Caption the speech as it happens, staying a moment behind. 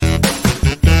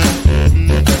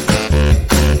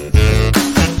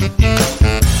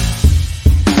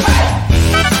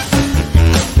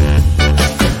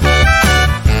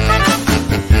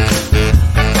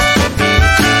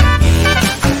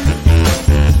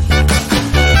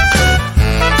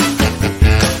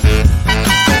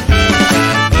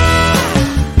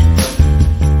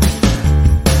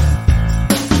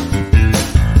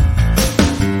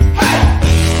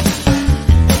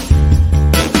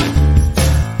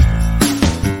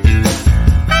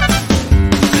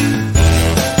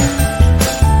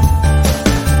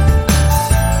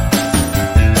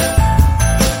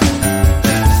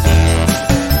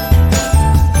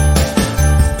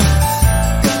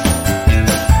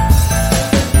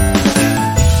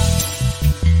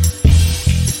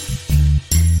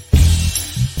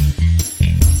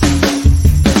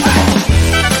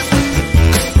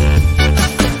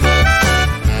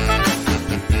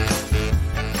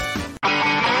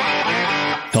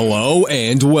Hello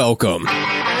and welcome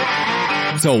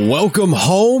to Welcome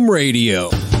Home Radio.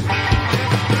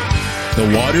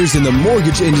 The waters in the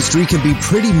mortgage industry can be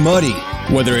pretty muddy,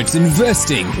 whether it's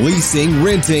investing, leasing,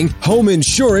 renting, home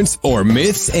insurance, or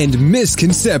myths and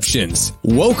misconceptions.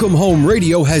 Welcome Home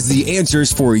Radio has the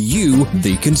answers for you,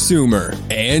 the consumer.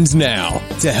 And now,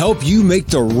 to help you make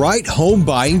the right home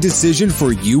buying decision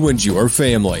for you and your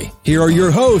family, here are your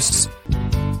hosts.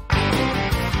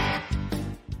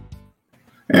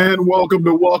 And welcome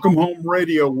to Welcome Home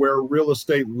Radio, where real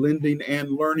estate lending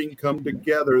and learning come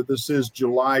together. This is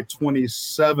July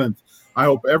 27th. I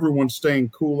hope everyone's staying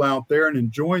cool out there and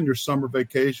enjoying your summer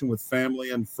vacation with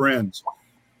family and friends.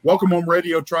 Welcome Home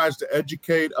Radio tries to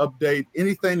educate, update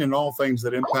anything and all things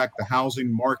that impact the housing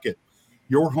market,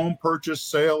 your home purchase,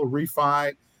 sale,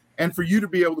 refi, and for you to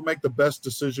be able to make the best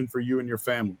decision for you and your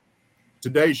family.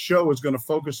 Today's show is going to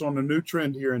focus on a new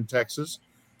trend here in Texas.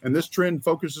 And this trend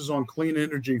focuses on clean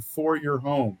energy for your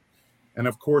home. And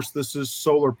of course, this is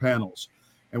solar panels.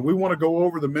 And we want to go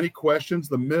over the many questions,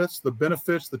 the myths, the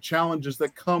benefits, the challenges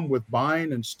that come with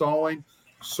buying, installing,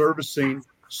 servicing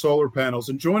solar panels.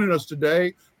 And joining us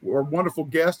today, our wonderful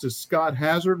guest is Scott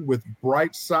Hazard with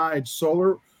Brightside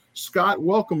Solar. Scott,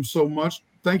 welcome so much.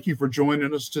 Thank you for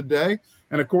joining us today.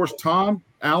 And of course, Tom,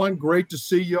 Alan, great to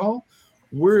see y'all.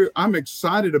 I'm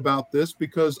excited about this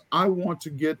because I want to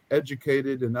get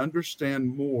educated and understand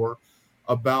more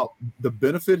about the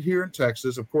benefit here in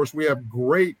Texas. Of course, we have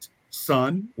great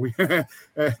sun. The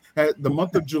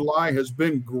month of July has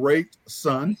been great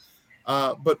sun,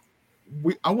 but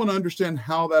I want to understand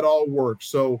how that all works.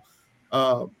 So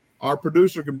our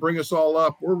producer can bring us all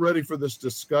up. We're ready for this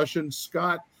discussion.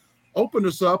 Scott, open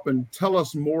us up and tell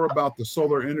us more about the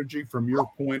solar energy from your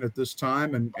point at this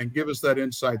time, and give us that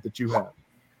insight that you have.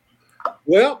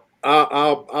 Well,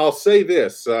 I'll say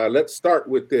this. Let's start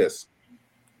with this.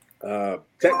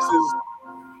 Texas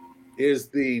is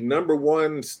the number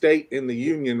one state in the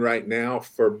union right now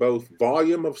for both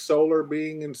volume of solar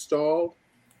being installed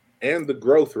and the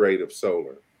growth rate of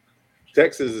solar.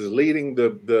 Texas is leading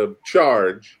the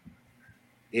charge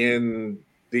in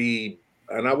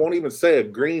and I won't even say a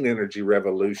green energy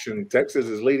revolution. Texas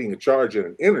is leading the charge in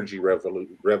an energy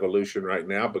revolution right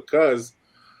now because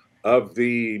of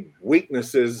the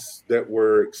weaknesses that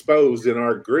were exposed in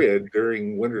our grid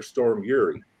during Winter Storm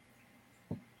Uri.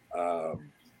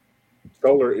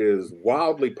 Solar is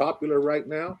wildly popular right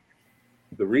now.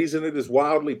 The reason it is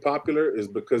wildly popular is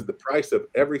because the price of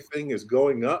everything is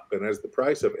going up, and as the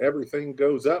price of everything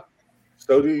goes up,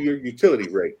 so do your utility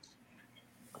rates.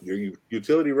 Your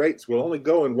utility rates will only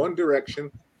go in one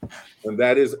direction, and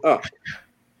that is up.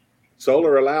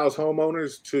 Solar allows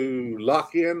homeowners to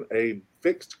lock in a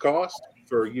fixed cost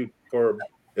for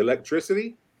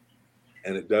electricity,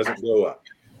 and it doesn't go up.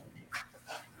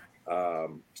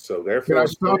 So therefore, can I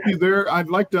stop you there? I'd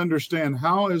like to understand,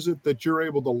 how is it that you're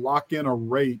able to lock in a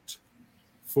rate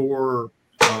for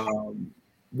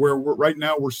where right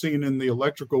now we're seeing in the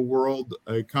electrical world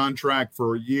a contract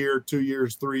for a year, 2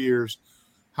 years, 3 years.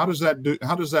 How does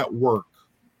that work?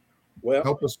 Well,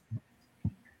 help us.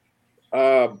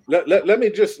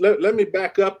 Let me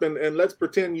back up and let's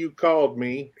pretend you called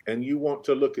me and you want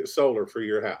to look at solar for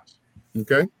your house.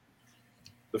 Okay.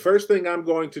 The first thing I'm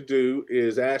going to do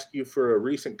is ask you for a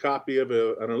recent copy of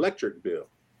an electric bill.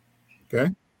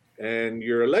 Okay. And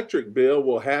your electric bill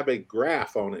will have a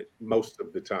graph on it most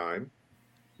of the time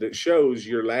that shows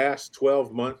your last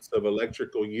 12 months of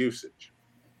electrical usage.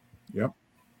 Yep.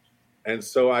 And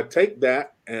so I take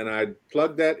that and I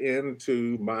plug that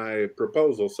into my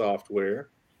proposal software,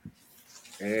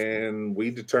 and we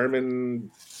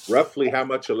determine roughly how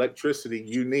much electricity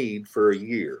you need for a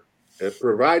year,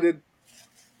 provided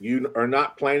you are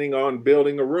not planning on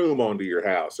building a room onto your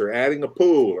house or adding a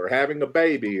pool or having a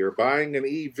baby or buying an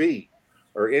EV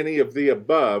or any of the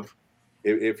above.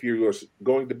 If you are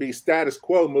going to be status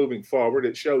quo moving forward,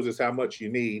 it shows us how much you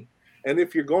need. And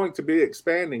if you're going to be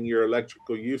expanding your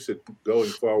electrical usage going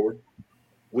forward,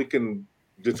 we can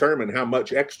determine how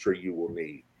much extra you will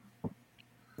need.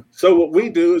 So what we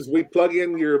do is we plug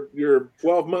in your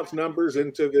 12-month numbers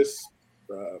into this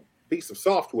piece of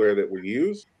software that we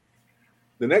use.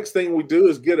 The next thing we do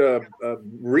is get a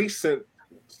recent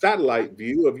satellite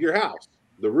view of your house,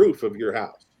 the roof of your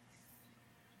house.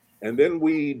 And then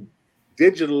we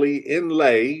digitally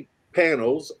inlay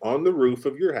panels on the roof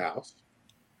of your house.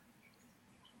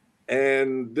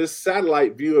 And this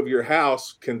satellite view of your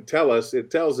house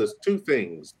tells us two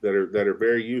things that are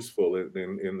very useful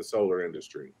in the solar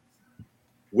industry.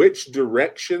 Which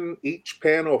direction each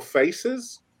panel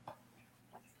faces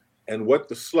and what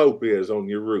the slope is on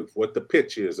your roof, what the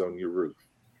pitch is on your roof.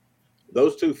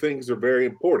 Those two things are very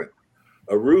important.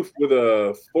 A roof with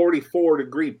a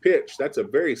 44-degree pitch, that's a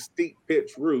very steep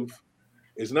pitch roof,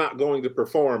 is not going to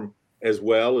perform as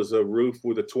well as a roof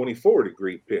with a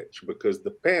 24-degree pitch, because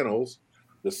the panels,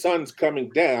 the sun's coming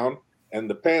down and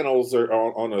the panels are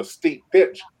on a steep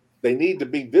pitch. They need to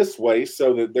be this way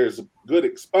so that there's good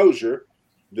exposure.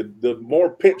 The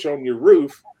more pitch on your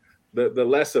roof, the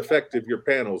less effective your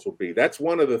panels will be. That's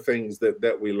one of the things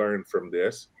that we learned from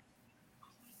this.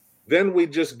 Then we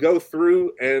just go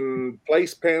through and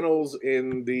place panels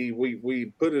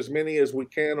we put as many as we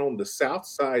can on the south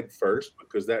side first,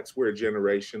 because that's where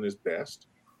generation is best.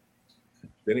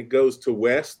 Then it goes to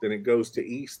west, then it goes to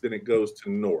east, then it goes to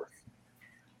north.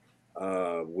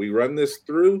 We run this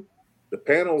through.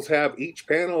 Each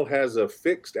panel has a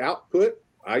fixed output.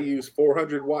 I use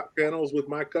 400 watt panels with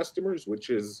my customers, which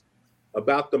is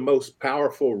about the most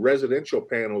powerful residential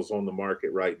panels on the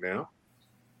market right now.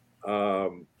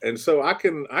 And so I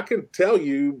can tell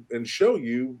you and show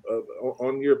you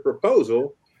on your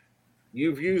proposal,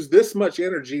 you've used this much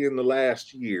energy in the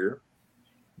last year.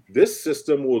 This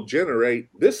system will generate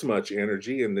this much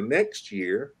energy in the next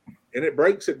year, and it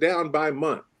breaks it down by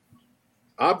month.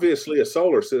 Obviously, a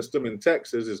solar system in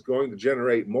Texas is going to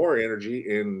generate more energy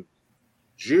in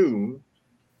June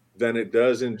than it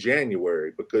does in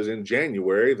January, because in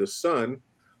January,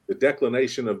 the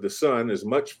declination of the sun is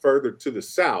much further to the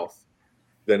south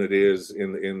than it is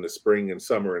in the spring and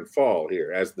summer and fall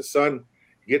here. As the sun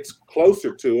gets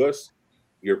closer to us,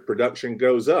 your production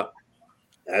goes up.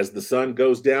 As the sun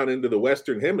goes down into the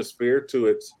Western hemisphere to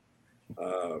its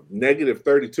negative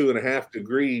 32.5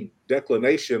 degree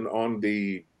declination on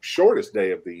the shortest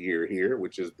day of the year here,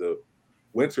 which is the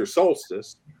winter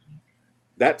solstice,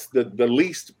 that's the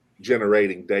least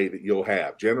generating day that you'll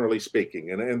have, generally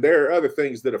speaking. And there are other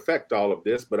things that affect all of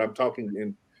this, but I'm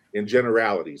talking in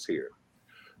generalities here.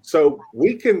 So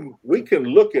we can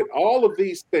look at all of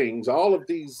these things, all of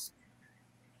these,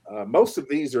 most of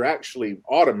these are actually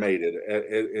automated.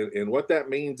 And what that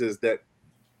means is that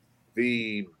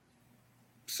the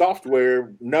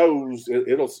software knows,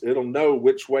 it'll know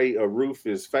which way a roof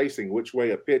is facing, which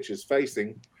way a pitch is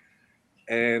facing.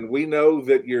 And we know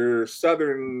that your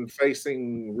southern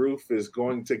facing roof is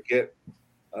going to get,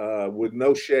 with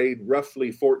no shade,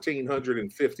 roughly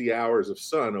 1,450 hours of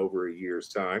sun over a year's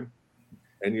time.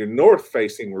 And your north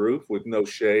facing roof with no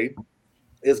shade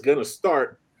is going to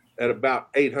start at about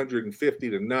 850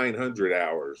 to 900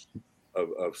 hours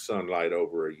of sunlight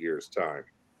over a year's time.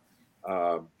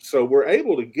 So we're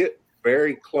able to get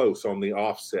very close on the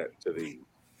offset to these.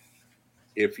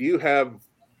 If you have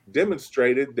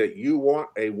demonstrated that you want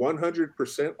a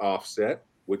 100% offset,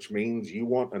 which means you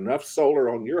want enough solar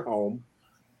on your home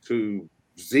to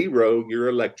zero your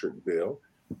electric bill,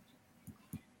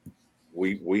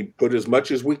 we put as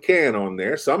much as we can on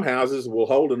there. Some houses will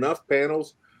hold enough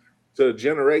panels to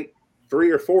generate 3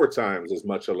 or 4 times as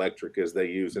much electric as they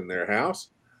use in their house.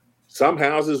 Some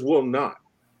houses will not.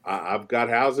 I've got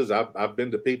houses, I've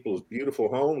been to people's beautiful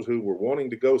homes who were wanting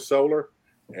to go solar,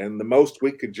 and the most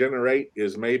we could generate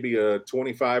is maybe a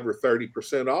 25 or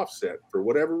 30% offset for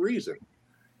whatever reason.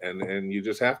 And you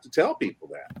just have to tell people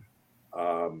that.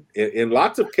 In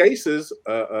lots of cases,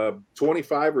 a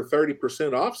 25 or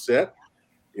 30% offset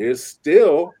is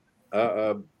still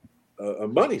a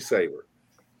money saver.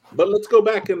 But let's go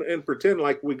back and pretend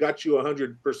like we got you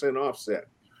 100% offset.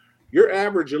 Your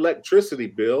average electricity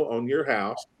bill on your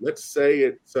house, let's say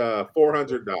it's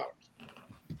 $400.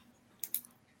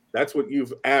 That's what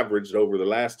you've averaged over the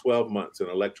last 12 months in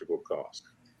electrical cost.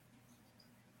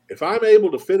 If I'm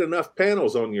able to fit enough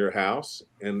panels on your house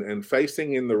and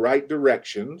facing in the right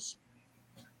directions,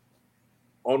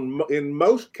 in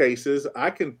most cases, I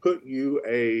can put you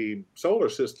a solar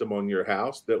system on your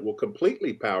house that will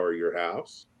completely power your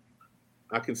house.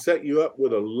 I can set you up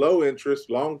with a low interest,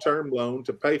 long-term loan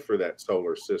to pay for that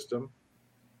solar system,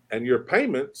 and your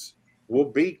payments will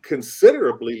be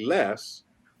considerably less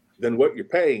than what you're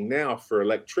paying now for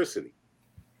electricity.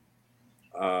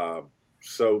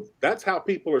 So that's how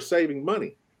people are saving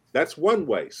money. That's one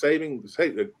way,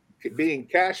 being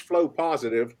cash flow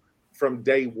positive from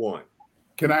day one.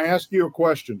 Can I ask you a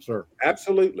question, sir?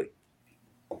 Absolutely.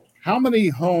 How many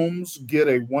homes get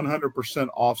a 100%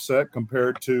 offset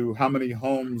compared to how many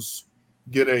homes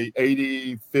get a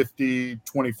 80, 50,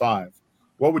 25?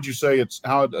 What would you say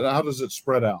how does it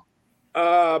spread out?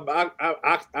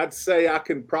 I'd say I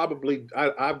can probably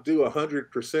I do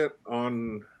 100%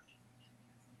 on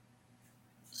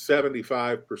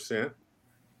 75%.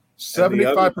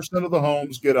 75% of the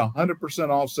homes get 100%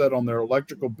 offset on their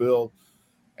electrical bill,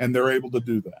 and they're able to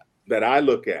do that. That I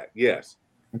look at, yes.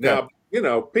 Okay. Now, you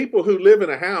know, people who live in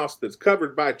a house that's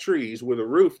covered by trees with a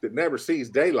roof that never sees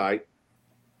daylight,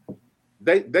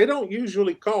 they don't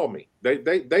usually call me.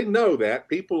 They know that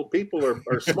people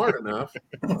are smart enough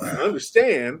to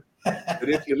understand that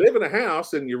if you live in a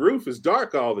house and your roof is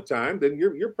dark all the time, then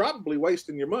you're probably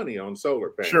wasting your money on solar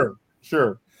panels.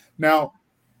 Sure. Now,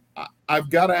 I've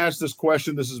got to ask this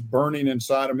question. This is burning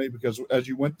inside of me because as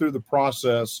you went through the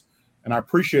process, and I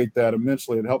appreciate that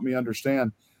immensely, it helped me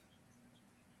understand.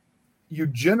 You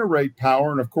generate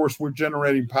power, and of course, we're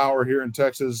generating power here in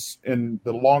Texas in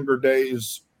the longer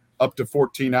days, up to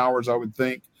 14 hours, I would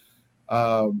think.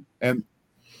 But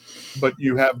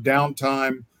you have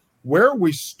downtime. Where are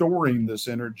we storing this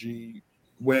energy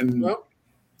when? Well,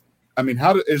 I mean,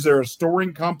 is there a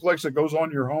storing complex that goes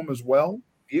on your home as well?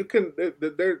 You can.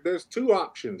 There's two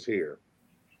options here.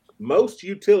 Most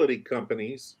utility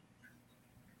companies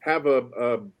have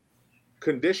a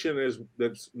condition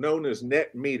that's known as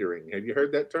net metering. Have you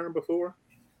heard that term before?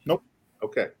 Nope.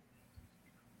 Okay.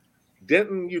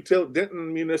 Denton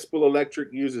Municipal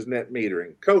Electric uses net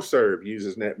metering. CoServe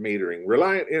uses net metering.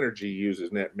 Reliant Energy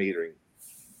uses net metering.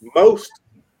 Most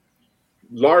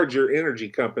larger energy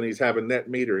companies have a net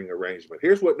metering arrangement.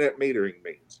 Here's what net metering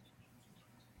means.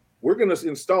 We're going to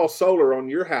install solar on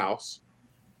your house,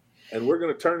 and we're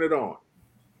going to turn it on.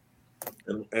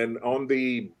 And on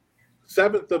the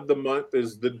 7th of the month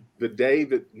is the day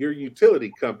that your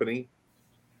utility company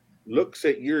looks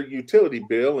at your utility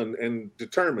bill and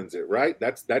determines it, right?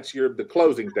 That's the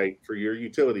closing date for your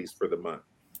utilities for the month.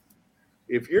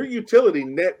 If your utility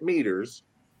net meters,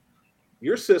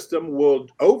 your system will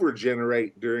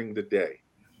over-generate during the day.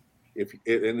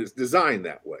 And it's designed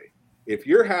that way. If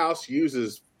your house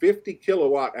uses 50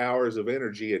 kilowatt hours of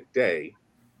energy a day,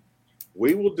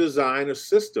 we will design a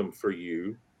system for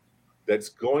you that's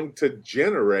going to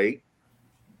generate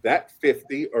that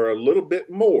 50 or a little bit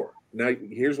more. Now,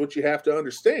 here's what you have to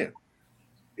understand.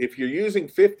 If you're using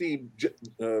 50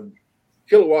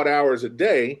 kilowatt hours a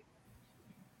day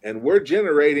and we're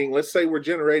generating, let's say we're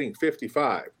generating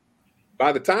 55,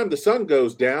 by the time the sun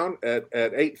goes down at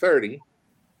 8:30,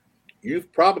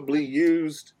 you've probably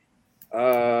used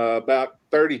about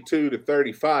 32 to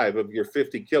 35 of your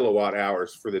 50 kilowatt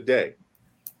hours for the day.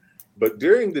 But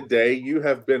during the day, you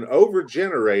have been over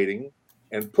generating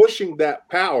and pushing that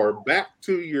power back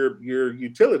to your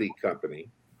utility company.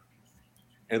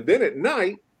 And then at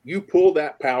night, you pull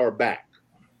that power back.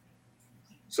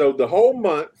 So the whole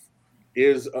month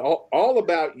is all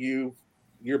about your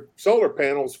solar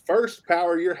panels first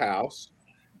power your house,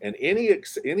 and any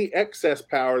excess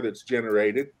power that's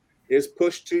generated is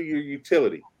pushed to your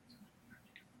utility.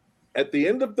 At the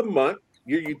end of the month,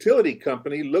 your utility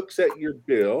company looks at your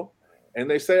bill and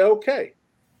they say, okay,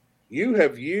 you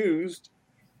have used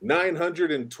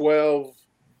 912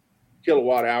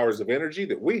 kilowatt hours of energy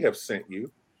that we have sent you,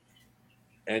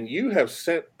 and you have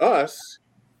sent us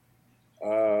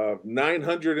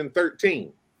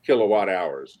 913 kilowatt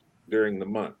hours during the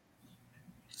month.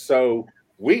 So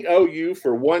we owe you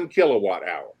for 1 kilowatt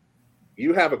hour.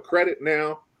 You have a credit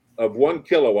now of 1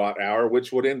 kilowatt hour,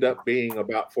 which would end up being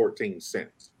about 14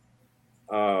 cents.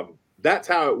 That's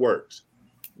how it works.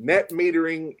 Net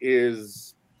metering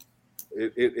is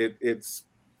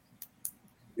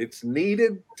it's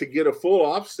needed to get a full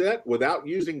offset without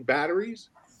using batteries,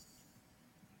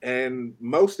 and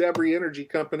most every energy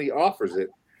company offers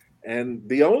it. And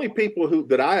the only people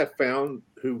that I have found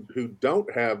who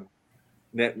don't have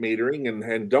net metering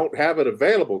and don't have it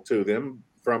available to them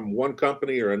from one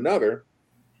company or another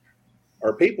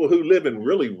are people who live in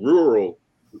really rural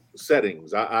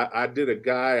settings. I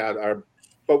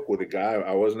spoke with a guy.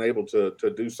 I wasn't able to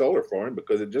do solar for him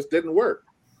because it just didn't work.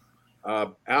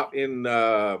 Out in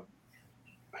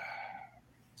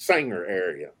Sanger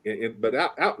area, but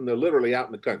out in literally out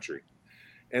in the country.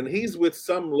 And he's with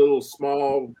some little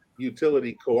small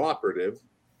utility cooperative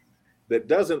that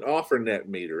doesn't offer net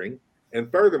metering.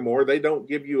 And furthermore, they don't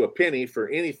give you a penny for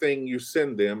anything you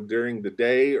send them during the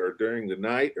day or during the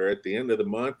night or at the end of the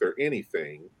month or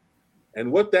anything.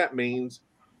 And what that means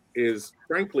is,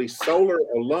 frankly, solar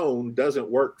alone doesn't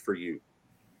work for you.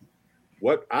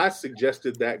 What I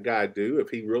suggested that guy do, if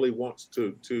he really wants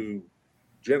to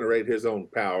generate his own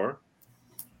power,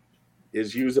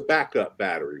 is use a backup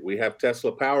battery. We have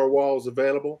Tesla Powerwalls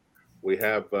available. We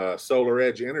have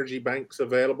SolarEdge energy banks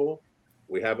available.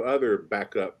 We have other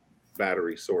backup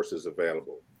battery sources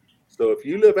available. So if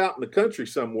you live out in the country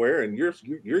somewhere and your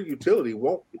utility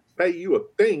won't pay you a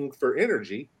thing for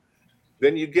energy,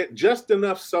 then you get just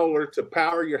enough solar to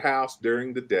power your house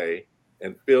during the day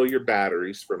and fill your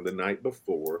batteries from the night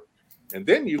before, and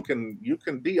then you can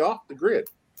be off the grid.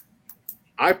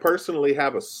 I personally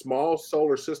have a small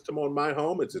solar system on my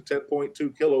home. It's a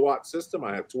 10.2 kilowatt system.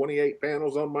 I have 28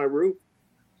 panels on my roof.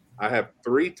 I have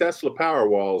 3 Tesla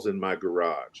Powerwalls in my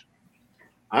garage.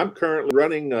 I'm currently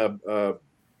running a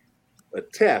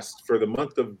test for the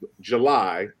month of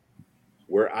July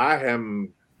where I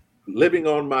am living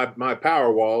on my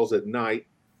Powerwalls at night.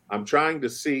 I'm trying to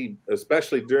see,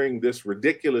 especially during this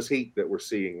ridiculous heat that we're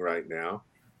seeing right now,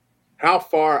 how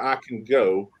far I can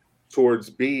go towards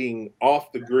being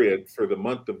off the grid for the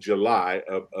month of July,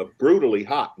 a brutally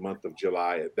hot month of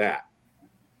July at that.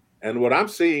 And what I'm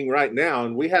seeing right now,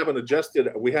 and we haven't adjusted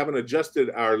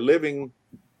our living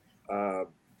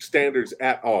standards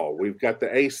at all. We've got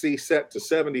the AC set to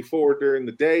 74 during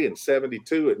the day and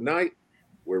 72 at night.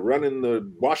 We're running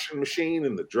the washing machine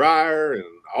and the dryer and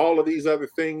all of these other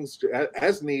things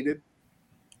as needed.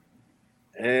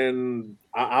 And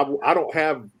I don't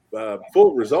have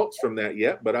full results from that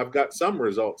yet, but I've got some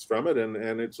results from it,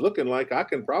 and it's looking like I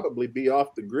can probably be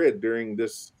off the grid during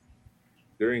this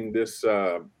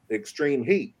extreme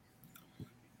heat.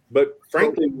 But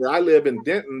frankly, where I live in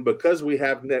Denton, because we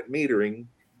have net metering,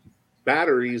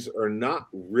 batteries are not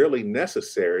really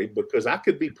necessary because I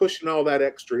could be pushing all that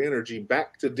extra energy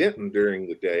back to Denton during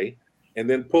the day and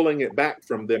then pulling it back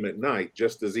from them at night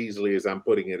just as easily as I'm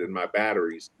putting it in my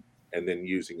batteries and then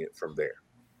using it from there.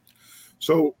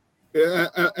 So,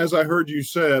 as I heard you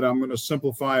said, I'm going to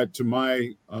simplify it to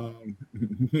my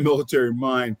military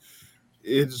mind.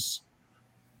 Is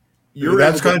you're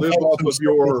able to live off of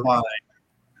your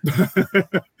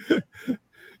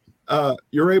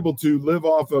you're able to live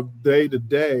off of day to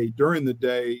day during the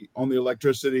day on the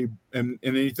electricity, and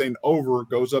anything over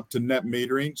goes up to net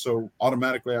metering. So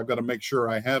automatically I've got to make sure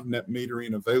I have net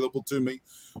metering available to me.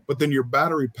 But then your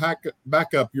battery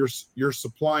backup, you're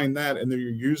supplying that, and then you're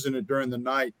using it during the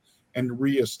night and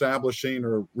reestablishing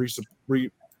or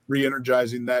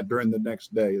re-energizing that during the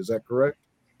next day. Is that correct?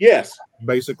 Yes.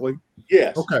 Basically?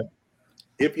 Yes. Okay.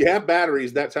 If you have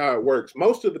batteries, that's how it works.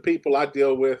 Most of the people I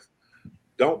deal with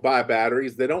don't buy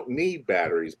batteries. They don't need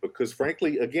batteries because,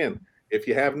 frankly, again, if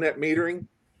you have net metering,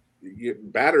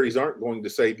 batteries aren't going to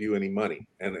save you any money,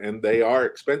 and they are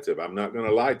expensive. I'm not going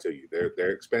to lie to you;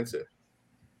 they're expensive.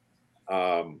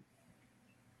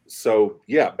 So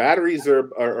yeah, batteries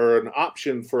are an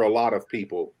option for a lot of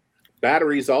people.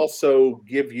 Batteries also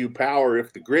give you power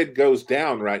if the grid goes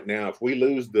down right now. If we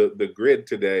lose the grid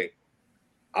today,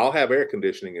 I'll have air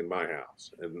conditioning in my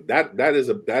house, and that is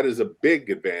a big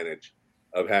advantage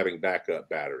of having backup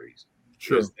batteries.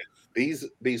 Sure.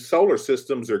 These solar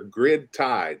systems are grid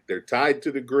tied. They're tied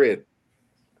to the grid.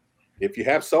 If you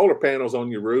have solar panels on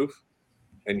your roof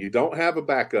and you don't have a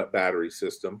backup battery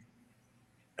system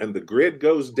and the grid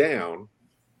goes down,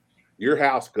 your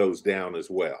house goes down as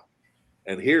well.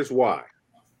 And here's why.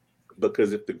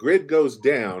 Because if the grid goes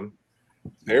down,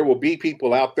 there will be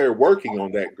people out there working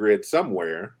on that grid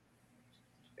somewhere.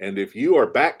 And if you are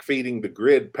backfeeding the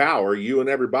grid power, you and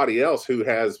everybody else who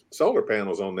has solar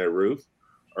panels on their roof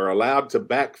are allowed to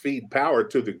backfeed power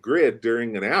to the grid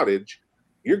during an outage,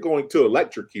 you're going to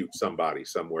electrocute somebody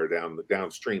somewhere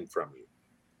downstream from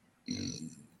you.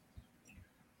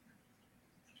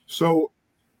 So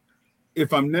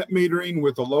if I'm net metering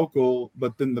with a local,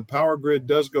 but then the power grid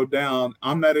does go down,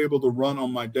 I'm not able to run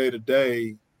on my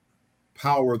day-to-day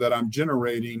power that I'm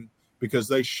generating because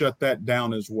they shut that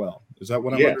down as well. Is that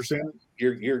what I'm understanding?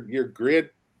 Your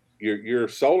grid, your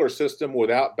solar system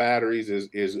without batteries is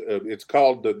it's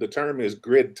called, the term is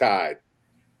grid tied.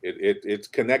 It's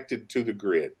connected to the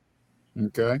grid.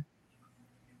 Okay.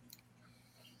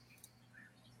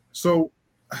 So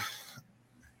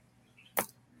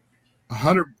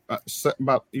 100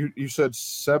 about you said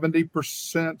 70%,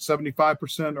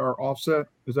 75% are offset.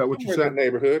 Is that what you said? In that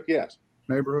neighborhood, yes.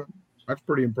 Neighborhood. That's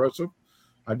pretty impressive.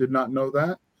 I did not know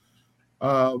that.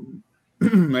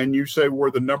 And you say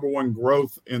we're the number one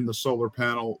growth in the solar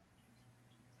panel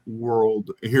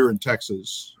world here in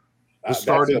Texas. It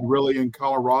started really in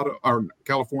Colorado or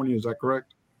California. Is that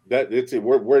correct?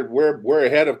 We're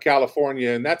ahead of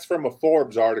California, and that's from a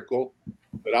Forbes article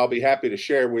that I'll be happy to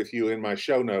share with you in my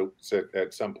show notes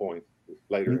at some point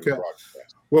later in the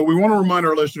broadcast. Well, we want to remind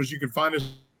our listeners you can find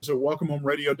us at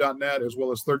welcomehomeradio.net as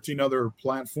well as 13 other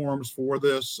platforms for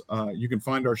this. You can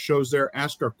find our shows there.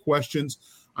 Ask our questions.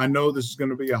 I know this is going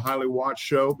to be a highly watched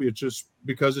show, but it's just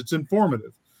because it's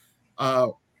informative.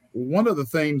 One of the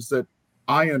things that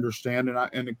I understand,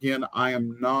 and again, I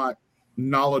am not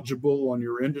knowledgeable on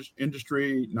your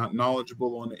industry, not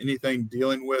knowledgeable on anything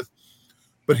dealing with,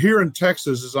 but here in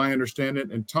Texas, as I understand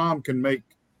it, and Tom can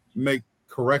make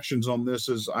corrections on this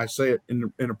as I say it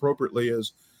inappropriately,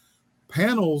 is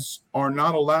panels are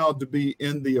not allowed to be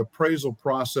in the appraisal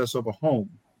process of a home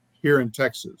here in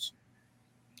Texas.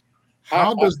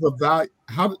 How does the value,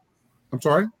 I'm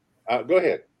sorry? Go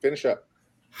ahead, finish up.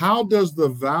 How does the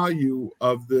value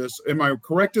of this, am I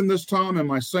correct in this, Tom?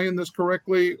 Am I saying this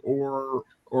correctly, or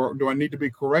do I need to be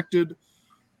corrected?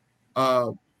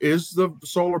 Is the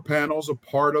solar panels a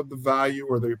part of the value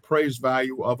or the appraised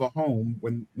value of a home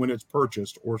when it's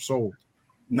purchased or sold?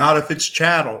 Not if it's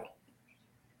chattel.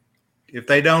 If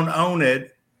they don't own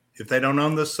it, if they don't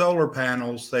own the solar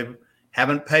panels, they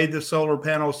haven't paid the solar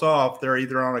panels off, they're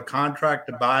either on a contract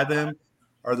to buy them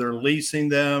or they're leasing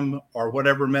them or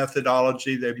whatever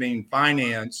methodology they're being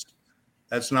financed.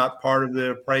 That's not part of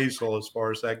the appraisal as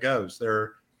far as that goes.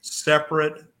 They're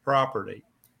separate property.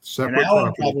 And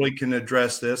Alan probably can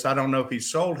address this. I don't know if he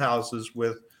sold houses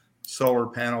with solar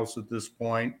panels at this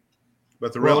point,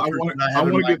 but the realtor. I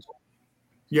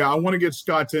want to get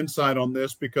Scott's insight on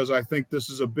this, because I think this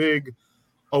is a big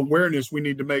awareness we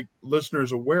need to make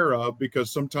listeners aware of,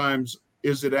 because sometimes,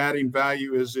 is it adding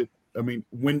value?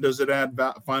 When does it add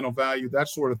final value? That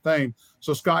sort of thing.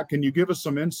 So Scott, can you give us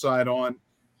some insight on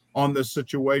this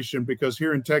situation? Because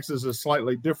here in Texas is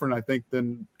slightly different, I think,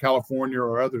 than California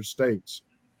or other states.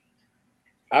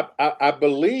 I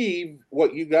believe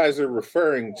what you guys are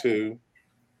referring to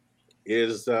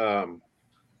is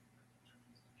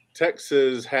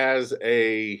Texas has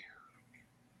a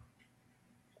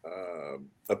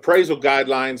appraisal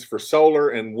guidelines for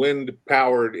solar and wind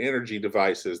powered energy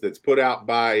devices that's put out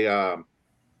by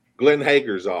Glenn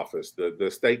Hager's office, the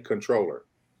state controller.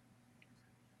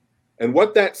 And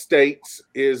what that states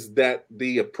is that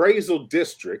the appraisal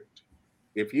district,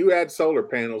 if you add solar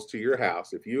panels to your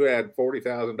house, if you add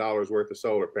 $40,000 worth of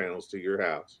solar panels to your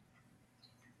house,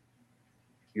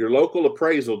 your local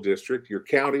appraisal district, your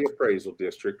county appraisal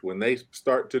district, when they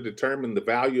start to determine the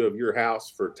value of your house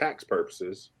for tax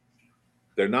purposes,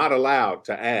 they're not allowed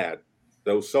to add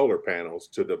those solar panels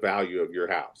to the value of your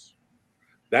house.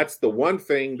 That's the one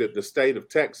thing that the state of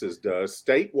Texas does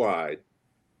statewide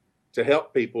to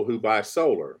help people who buy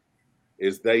solar,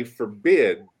 is they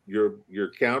forbid your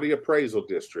county appraisal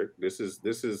district. This is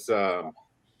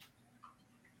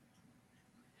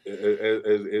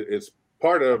it's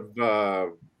part of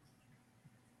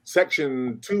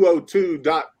section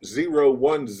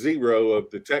 202.010 of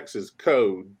the Texas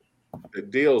code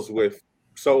that deals with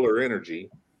solar energy.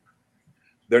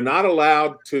 They're not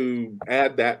allowed to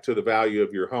add that to the value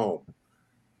of your home.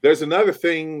 There's another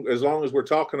thing, as long as we're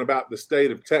talking about the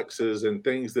state of Texas and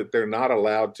things that they're not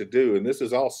allowed to do, and this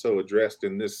is also addressed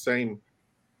in this same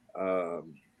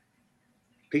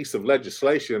piece of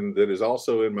legislation that is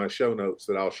also in my show notes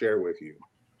that I'll share with you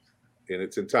in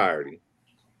its entirety.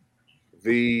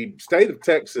 The state of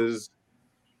Texas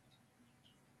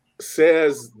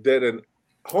says that a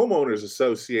homeowners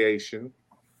association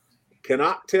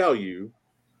cannot tell you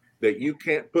that you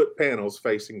can't put panels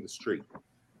facing the street.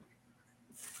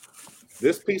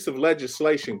 This piece of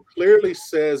legislation clearly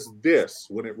says this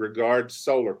when it regards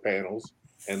solar panels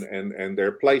and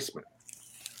their placement.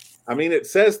 I mean, it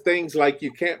says things like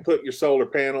you can't put your solar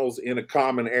panels in a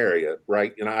common area,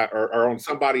 right? Or on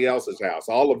somebody else's house.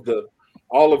 All of the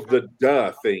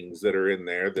things that are in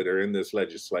there that are in this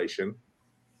legislation.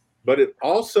 But it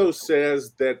also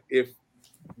says that if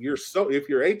your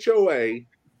HOA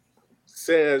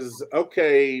says,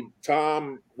 okay,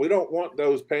 Tom, we don't want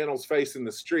those panels facing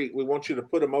the street. We want you to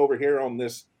put them over here on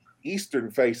this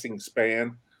eastern facing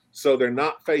span so they're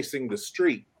not facing the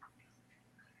street.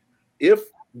 If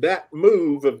that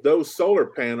move of those solar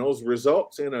panels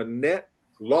results in a net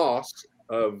loss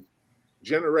of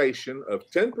generation of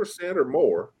 10% or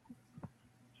more,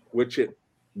 which it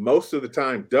most of the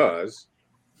time does,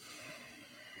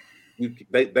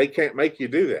 they can't make you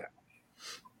do that.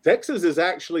 Texas is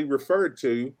actually referred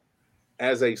to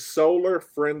as a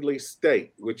solar-friendly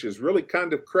state, which is really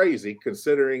kind of crazy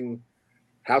considering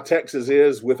how Texas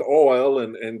is with oil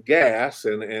and gas,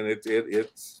 and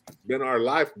it's been our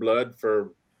lifeblood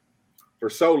for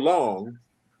so long.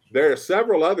 There are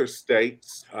several other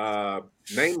states,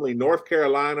 namely North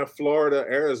Carolina, Florida,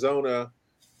 Arizona,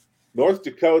 North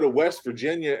Dakota, West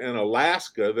Virginia, and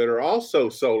Alaska, that are also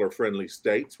solar-friendly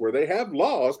states where they have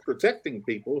laws protecting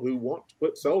people who want to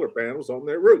put solar panels on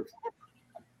their roof.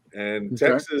 And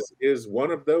okay. Texas is one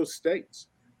of those states.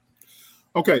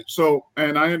 Okay, so,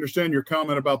 and I understand your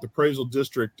comment about the appraisal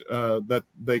district, that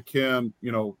they can,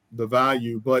 the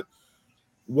value, but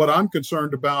what I'm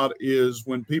concerned about is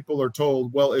when people are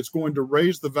told, well, it's going to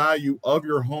raise the value of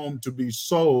your home to be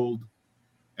sold.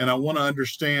 And I want to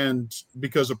understand,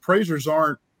 because appraisers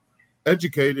aren't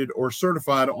educated or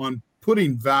certified on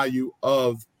putting value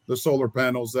of the solar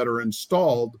panels that are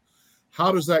installed,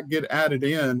 how does that get added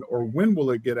in, or when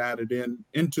will it get added in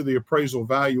into the appraisal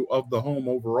value of the home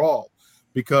overall?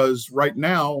 Because right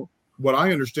now, what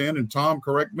I understand, and Tom,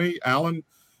 correct me, Alan,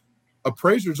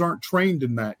 appraisers aren't trained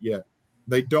in that yet.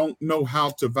 They don't know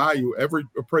how to value. Every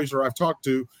appraiser I've talked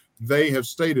to, they have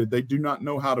stated they do not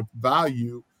know how to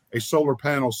value a solar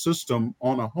panel system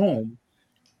on a home.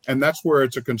 And that's where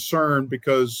it's a concern,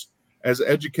 because as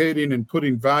educating and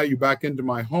putting value back into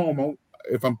my home,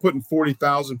 if I'm putting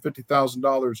 $40,000,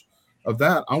 $50,000 of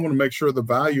that, I want to make sure the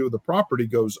value of the property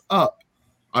goes up.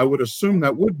 I would assume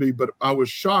that would be, but I was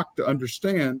shocked to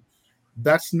understand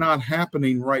that's not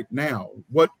happening right now.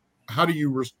 How do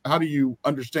you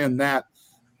understand that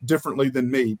differently than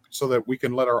me, so that we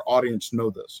can let our audience know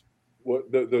this? Well,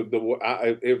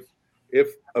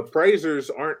 if appraisers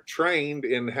aren't trained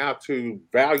in how to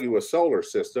value a solar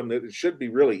system, then it should be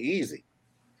really easy.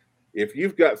 If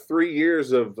you've got 3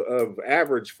 years of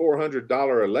average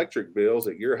 $400 electric bills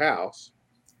at your house,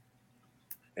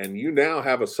 and you now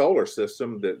have a solar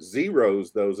system that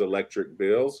zeros those electric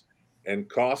bills and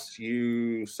costs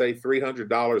you, say,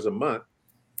 $300 a month,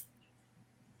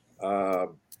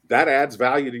 that adds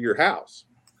value to your house.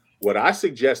 What I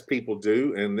suggest people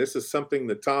do, and this is something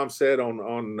that Tom said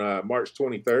on March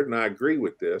 23rd, and I agree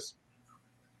with this,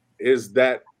 is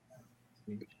that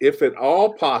if at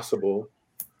all possible,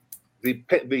 the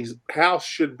house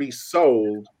should be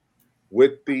sold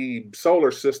with the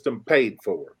solar system paid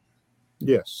for.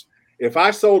 Yes. If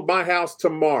I sold my house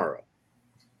tomorrow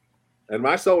and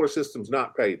my solar system's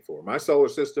not paid for, my solar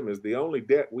system is the only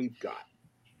debt we've got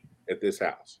at this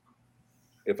house.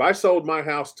 If I sold my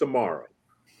house tomorrow,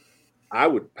 I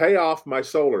would pay off my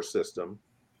solar system,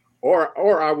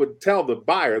 or I would tell the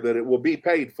buyer that it will be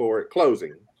paid for at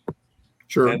closing.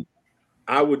 Sure. And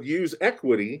I would use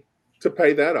equity to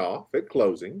pay that off at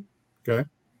closing. Okay.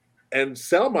 And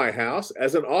sell my house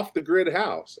as an off-the-grid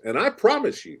house. And I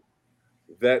promise you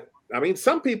that,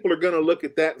 some people are going to look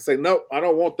at that and say, no, I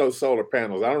don't want those solar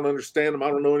panels. I don't understand them. I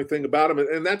don't know anything about them.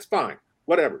 And that's fine.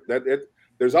 Whatever.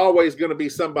 There's always going to be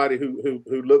somebody who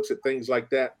looks at things like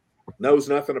that, knows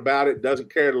nothing about it,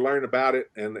 doesn't care to learn about it,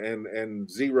 and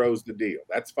zeros the deal.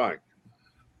 That's fine.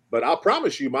 But I'll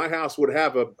promise you, my house would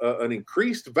have an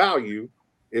increased value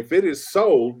if it is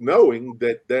sold, knowing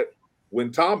that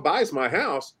when Tom buys my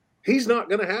house, he's not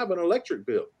going to have an electric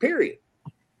bill, period.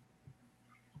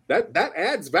 That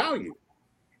adds value.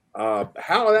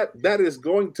 How that is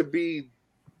going to be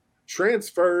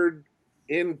transferred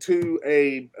into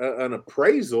an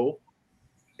appraisal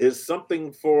is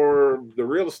something for the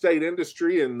real estate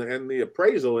industry and the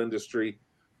appraisal industry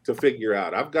to figure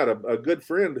out. I've got a good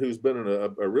friend who's been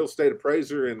a real estate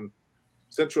appraiser in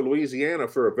Central Louisiana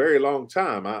for a very long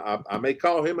time. I may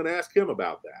call him and ask him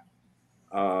about that.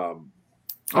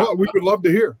 We would love to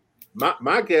hear.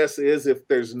 My guess is, if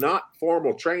there's not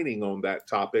formal training on that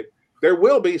topic, there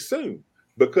will be soon.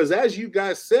 Because as you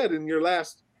guys said in your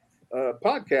last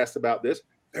podcast about this,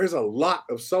 there's a lot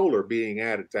of solar being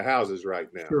added to houses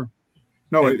right now. Sure.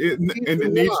 No, it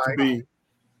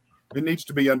needs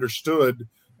to be understood.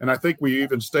 And I think we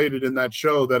even stated in that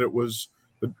show that it was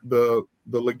the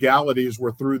legalities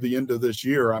were through the end of this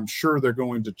year. I'm sure they're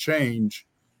going to change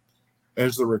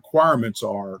as the requirements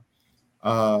are.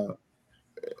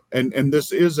 And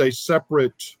this is a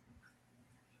separate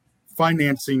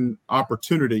financing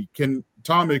opportunity. Can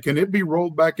it be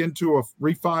rolled back into a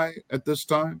refi at this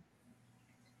time?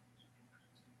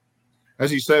 As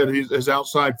he said, his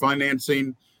outside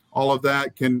financing, all of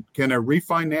that. Can a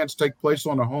refinance take place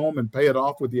on a home and pay it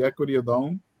off with the equity of the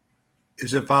home?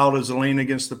 Is it filed as a lien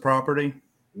against the property?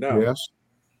 No. Yes.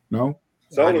 No.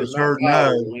 I just heard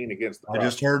no. Lien against the property. I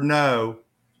just heard no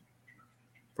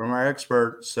from our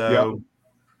expert. So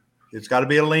It's got to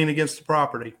be a lien against the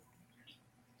property.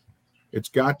 It's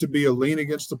got to be a lien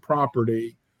against the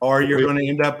property. Or you're going to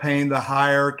end up paying the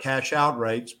higher cash out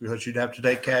rates, because you'd have to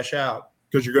take cash out.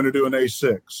 Because you're going to do an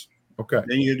A6. Okay.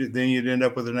 Then you'd end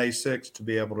up with an A6 to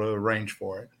be able to arrange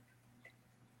for it.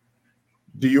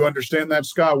 Do you understand that,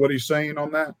 Scott, what he's saying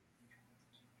on that?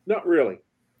 Not really.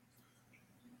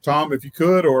 Tom, if you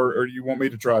could, or you want me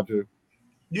to try to?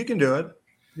 You can do it.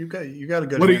 You got a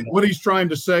good what he's trying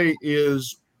to say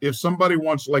is, if somebody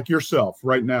wants, like yourself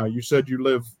right now, you said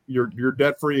you're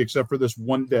debt free except for this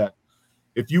one debt.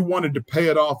 If you wanted to pay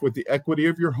it off with the equity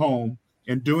of your home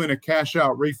and doing a cash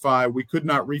out refi, we could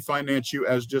not refinance you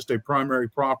as just a primary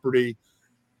property.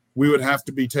 We would have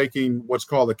to be taking what's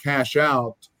called a cash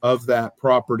out of that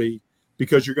property,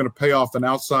 because you're going to pay off an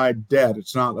outside debt.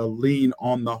 It's not a lien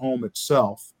on the home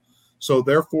itself. So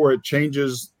therefore it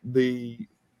changes the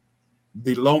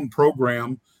loan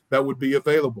program that would be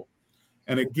available.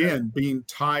 And again, being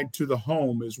tied to the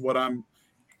home is what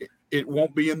it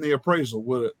won't be in the appraisal,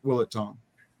 will it, Tom?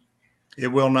 It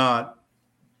will not.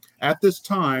 At this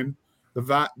time, the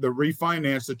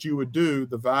refinance that you would do,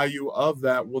 the value of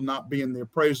that will not be in the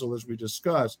appraisal as we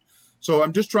discussed. So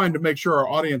I'm just trying to make sure our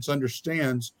audience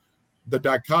understands the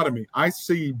dichotomy. I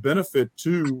see benefit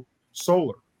to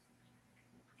solar.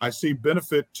 I see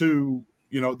benefit to,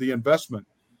 the investment,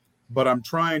 but I'm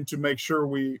trying to make sure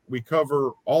we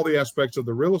cover all the aspects of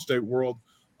the real estate world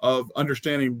of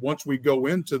understanding once we go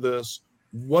into this,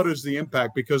 what is the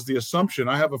impact? Because the assumption,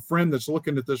 I have a friend that's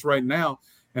looking at this right now,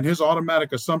 and his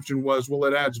automatic assumption was, well,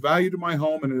 it adds value to my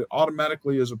home and it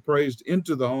automatically is appraised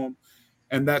into the home.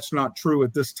 And that's not true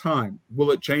at this time.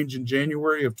 Will it change in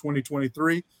January of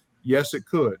 2023? Yes, it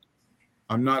could.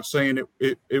 I'm not saying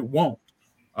it won't,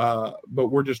 but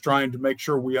we're just trying to make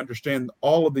sure we understand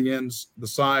all of the ends, the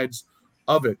sides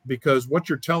of it, because what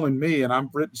you're telling me, and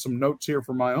I've written some notes here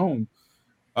for my own,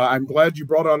 I'm glad you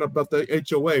brought out about the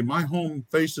HOA. My home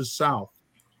faces south.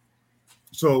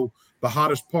 So the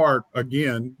hottest part,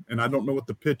 again, and I don't know what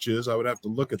the pitch is, I would have to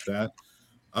look at that.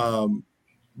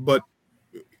 But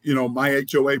my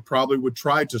HOA probably would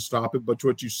try to stop it, but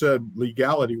what you said,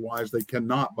 legality wise, they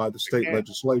cannot by the state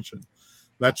legislation.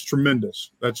 That's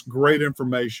tremendous. That's great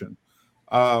information.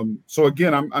 So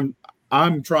again,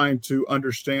 I'm trying to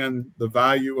understand the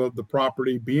value of the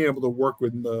property, being able to work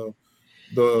with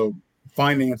the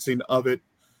financing of it.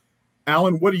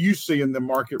 Alan, what do you see in the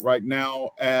market right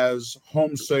now as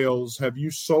home sales? Have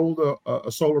you sold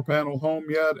a solar panel home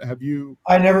yet? Have you?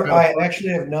 I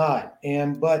actually have not.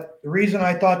 But the reason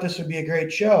I thought this would be a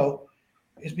great show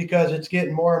is because it's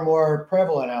getting more and more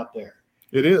prevalent out there.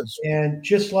 It is. And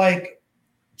just like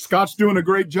Scott's doing a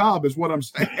great job is what I'm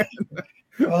saying.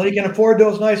 Well, he can afford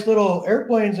those nice little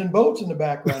airplanes and boats in the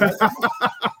background.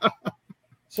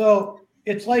 So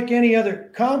it's like any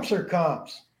other comps are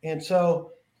comps. And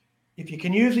so if you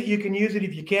can use it, you can use it.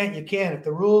 If you can't, you can't. If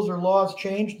the rules or laws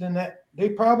change, then that they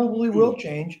probably will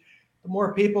change. The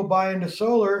more people buy into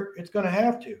solar, it's going to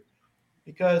have to.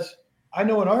 Because I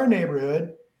know in our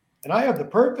neighborhood, and I have the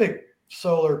perfect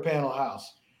solar panel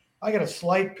house. I got a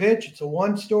slight pitch. It's a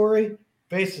 1-story,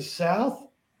 faces south.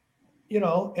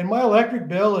 And my electric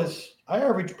bill is, I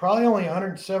average probably only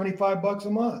 $175 a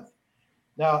month.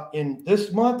 Now, in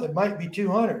this month, it might be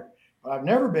 200, but I've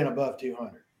never been above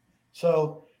 200.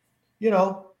 So,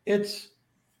 it's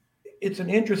an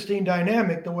interesting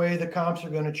dynamic, the way the comps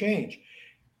are going to change.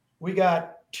 We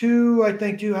got two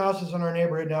houses in our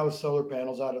neighborhood now with solar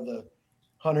panels out of the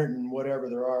 100 and whatever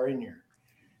there are in here.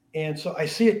 And so I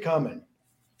see it coming.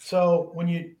 So when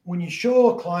you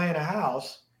show a client a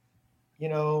house,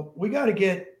 we got to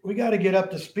get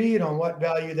up to speed on what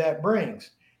value that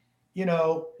brings.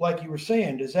 Like you were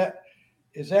saying, is that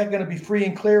going to be free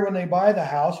and clear when they buy the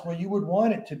house? Well, you would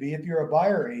want it to be if you're a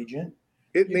buyer agent.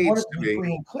 It needs to be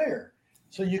free and clear,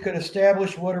 so you could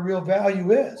establish what a real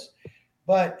value is.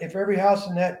 But if every house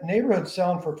in that neighborhood is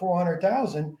selling for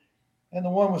 $400,000, and the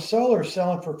one with solar is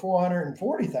selling for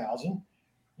 $440,000,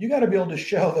 you got to be able to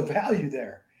show the value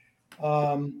there.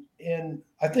 And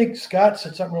I think Scott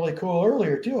said something really cool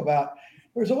earlier too about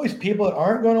there's always people that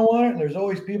aren't going to want it, and there's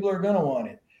always people that are going to want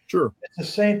it. Sure. It's the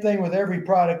same thing with every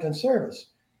product and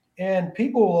service. And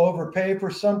people will overpay for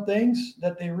some things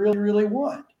that they really, really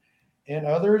want. And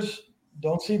others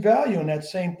don't see value in that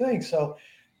same thing. So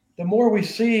the more we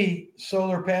see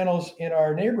solar panels in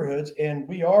our neighborhoods, and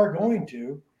we are going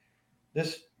to,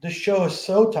 this show is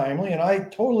so timely. And I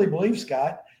totally believe,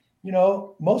 Scott,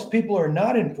 most people are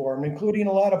not informed, including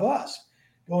a lot of us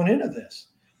going into this.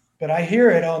 But I hear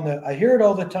it all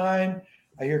the time.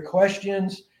 I hear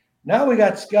questions. Now we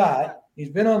got Scott. He's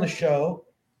been on the show.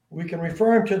 We can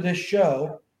refer him to this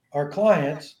show, our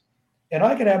clients, and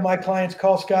I can have my clients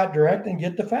call Scott direct and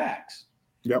get the facts.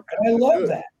 Yep. And I love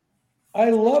that. I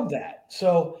love that.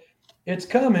 So it's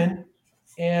coming,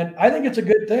 and I think it's a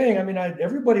good thing. I mean,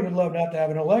 everybody would love not to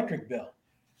have an electric bill.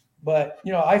 But,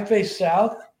 I face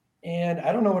south, and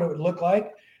I don't know what it would look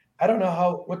like. I don't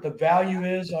know what the value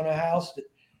is on a house that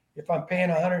if I'm paying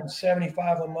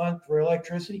 $175 a month for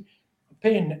electricity, I'm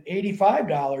paying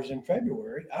 $85 in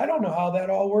February. I don't know how that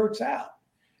all works out.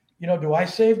 Do I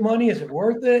save money? Is it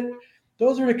worth it?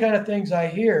 Those are the kind of things I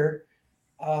hear.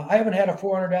 I haven't had a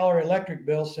 $400 electric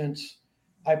bill since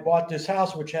I bought this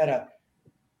house, which had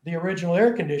the original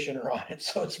air conditioner on it.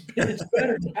 So it's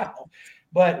better now.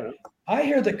 But I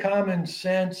hear the common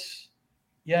sense,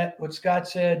 yet what Scott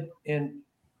said, and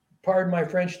pardon my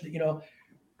French,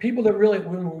 people that really,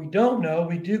 when we don't know,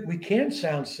 we can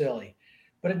sound silly,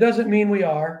 but it doesn't mean we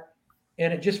are.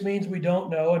 And it just means we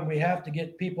don't know, and we have to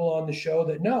get people on the show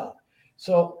that know.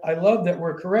 So I love that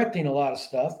we're correcting a lot of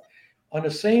stuff. On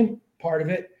the same part of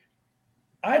it,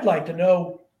 I'd like to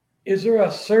know, is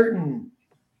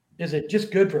it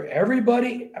just good for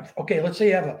everybody? Okay, let's say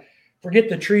you have forget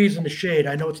the trees and the shade.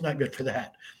 I know it's not good for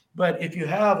that. But if you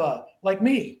have like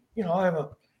me, I have a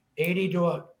 $80 to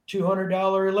a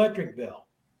 $200 electric bill,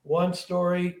 1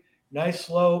 story, nice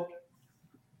slope,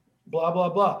 blah, blah,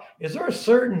 blah. Is there a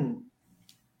certain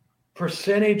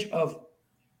percentage of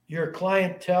your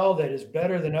clientele that is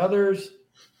better than others?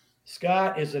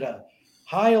 Scott, is it a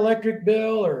high electric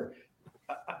bill, or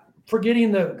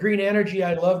forgetting the green energy?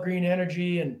 I love green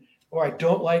energy, or I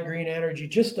don't like green energy,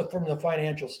 just from the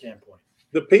financial standpoint.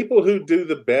 The people who do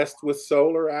the best with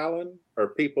solar, Alan, are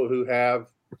people who have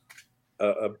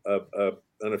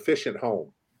an efficient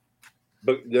home.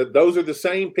 But those are the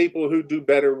same people who do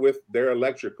better with their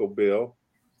electrical bill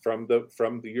from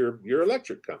your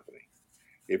electric company.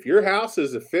 If your house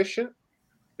is efficient,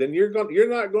 then you're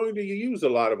not going to use a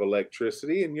lot of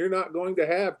electricity, and you're not going to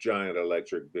have giant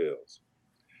electric bills.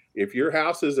 If your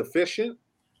house is efficient,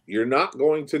 you're not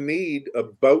going to need a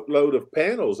boatload of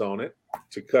panels on it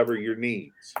to cover your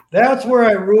needs. That's where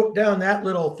I wrote down that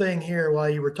little thing here while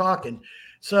you were talking.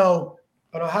 So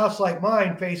on a house like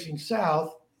mine facing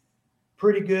south,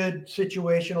 pretty good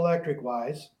situation electric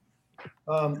wise.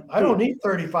 I don't need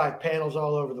 35 panels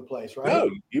all over the place, right? No,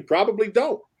 you probably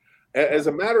don't. As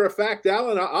a matter of fact,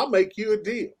 Alan, I'll make you a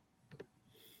deal.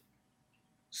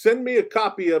 Send me a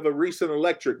copy of a recent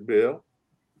electric bill,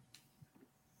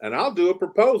 and I'll do a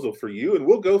proposal for you, and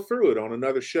we'll go through it on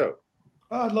another show.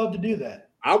 Oh, I'd love to do that.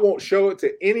 I won't show it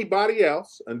to anybody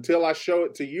else until I show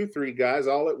it to you 3 guys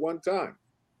all at one time.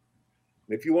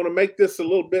 And if you want to make this a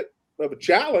little bit of a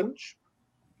challenge,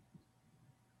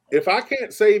 if I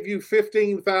can't save you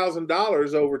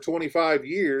 $15,000 over 25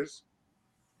 years,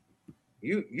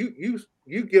 you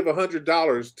give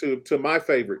 $100 to my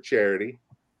favorite charity,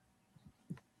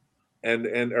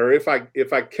 or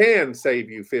if I can save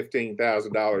you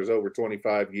 $15,000 over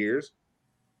 25 years,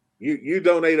 you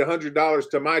donate $100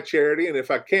 to my charity, and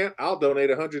if I can't, I'll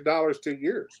donate $100 to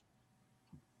yours.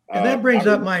 And that brings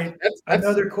up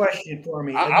another question for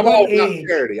me. I'm all about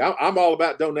charity. I'm all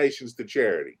about donations to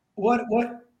charity.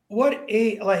 What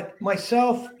age, like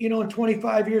myself, in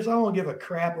 25 years, I won't give a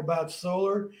crap about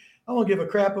solar. I won't give a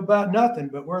crap about nothing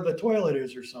but where the toilet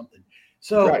is or something.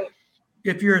 So right.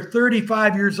 If you're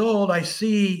 35 years old, I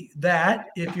see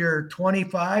that. If you're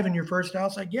 25 in your first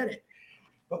house, I get it.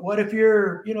 But what if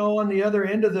you're, on the other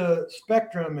end of the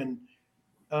spectrum? And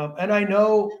I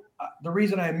know the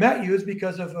reason I met you is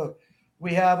because of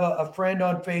we have a friend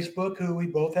on Facebook who we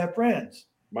both have friends.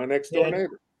 My next door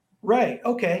neighbor. Right.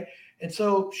 Okay. And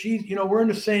so she's, we're in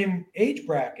the same age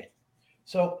bracket.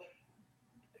 So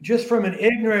just from an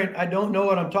ignorant, I don't know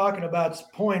what I'm talking about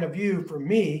point of view for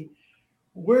me,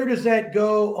 where does that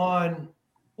go on?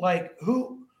 Like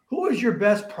who is your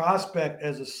best prospect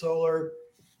as a solar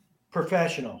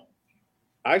professional?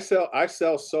 I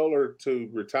sell solar to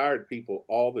retired people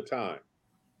all the time.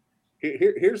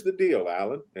 Here's the deal,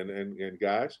 Alan and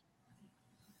guys.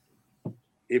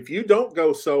 If you don't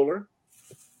go solar,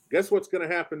 guess what's going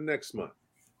to happen next month?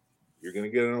 You're going to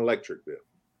get an electric bill,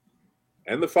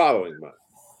 and the following month,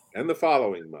 and the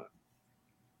following month.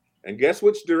 And guess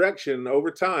which direction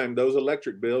over time those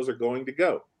electric bills are going to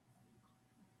go?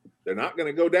 They're not going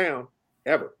to go down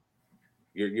ever.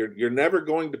 You're never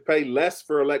going to pay less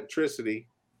for electricity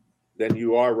than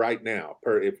you are right now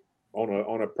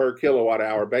on a per kilowatt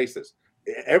hour basis.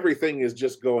 Everything is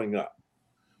just going up.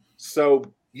 So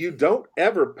you don't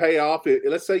ever pay off it.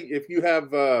 Let's say if you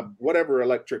have whatever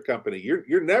electric company,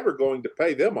 you're never going to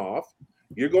pay them off.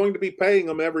 You're going to be paying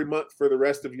them every month for the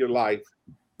rest of your life,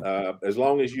 as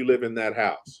long as you live in that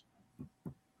house.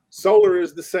 Solar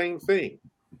is the same thing.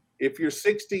 If you're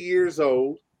 60 years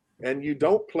old and you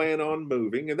don't plan on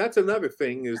moving, and that's another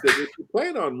thing, is that if you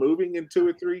plan on moving in 2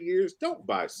 or 3 years, don't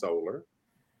buy solar.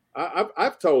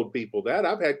 I've told people that.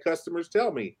 I've had customers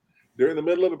tell me during the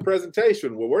middle of a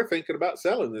presentation, well, we're thinking about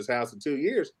selling this house in 2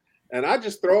 years. And I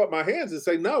just throw up my hands and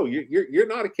say, no, you're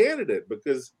not a candidate,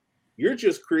 because you're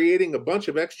just creating a bunch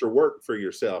of extra work for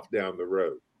yourself down the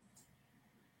road.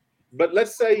 But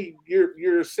let's say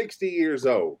you're 60 years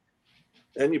old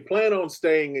and you plan on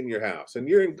staying in your house and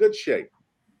you're in good shape,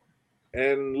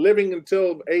 and living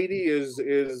until 80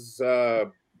 is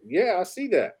I see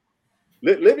that.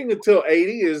 Living until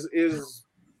 80 is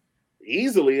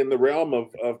easily in the realm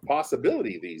of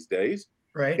possibility these days.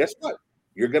 Right. Guess what?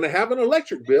 You're going to have an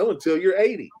electric bill until you're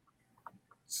 80.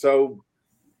 So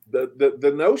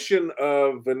the notion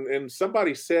of, and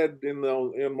somebody said in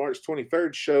March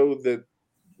 23rd show that,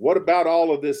 what about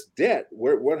all of this debt?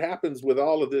 What happens with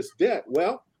all of this debt?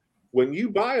 Well, when you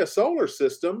buy a solar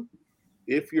system,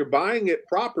 if you're buying it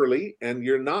properly and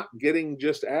you're not getting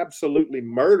just absolutely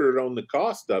murdered on the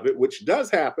cost of it, which does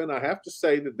happen, I have to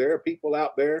say that there are people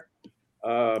out there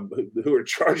who are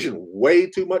charging way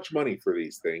too much money for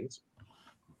these things.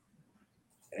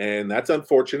 And that's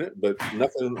unfortunate, but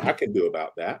nothing I can do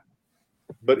about that.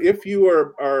 But if you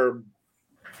are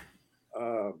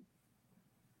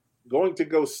going to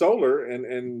go solar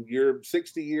and you're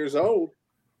 60 years old,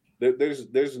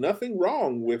 there's nothing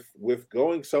wrong with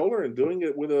going solar and doing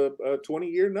it with a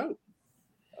 20-year note.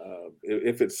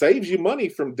 If it saves you money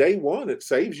from day one, it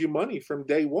saves you money from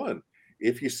day one.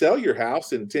 If you sell your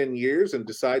house in 10 years and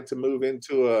decide to move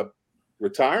into a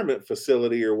retirement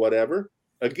facility or whatever,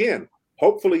 again,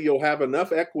 hopefully you'll have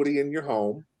enough equity in your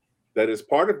home that as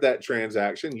part of that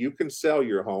transaction, you can sell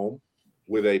your home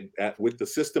with the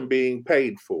system being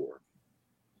paid for,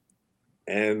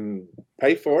 and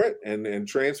pay for it and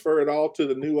transfer it all to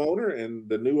the new owner, and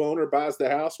the new owner buys the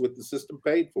house with the system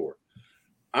paid for.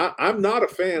 I'm not a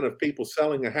fan of people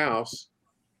selling a house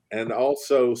and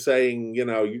also saying, you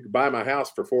can buy my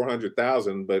house for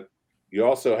 $400,000, but you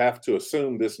also have to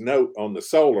assume this note on the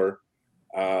solar,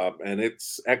 and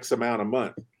it's X amount a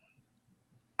month.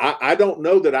 I don't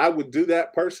know that I would do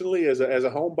that personally as a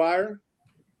home buyer.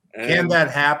 Can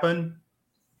that happen?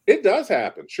 It does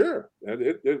happen, sure.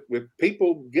 If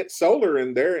people get solar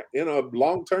and they're in a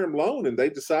long-term loan and they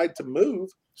decide to move,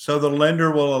 so the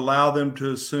lender will allow them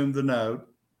to assume the note.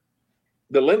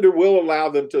 The lender will allow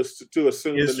them to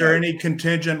assume. Is there any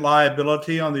contingent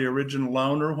liability on the original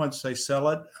owner once they sell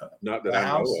it? Not that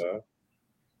I know of.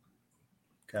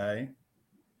 Okay.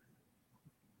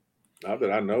 Not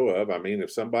that I know of. I mean, if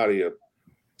somebody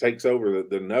takes over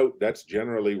the note, that's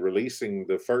generally releasing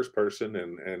the first person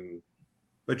and.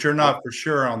 But you're not for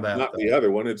sure on that. Not the other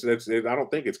one. I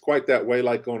don't think it's quite that way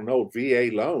like on an old VA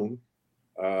loan.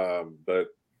 But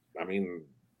I mean,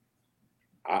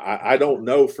 I don't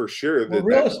know for sure that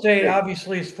real estate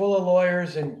obviously is full of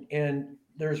lawyers and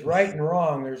there's right and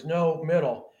wrong. There's no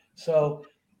middle. So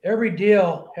every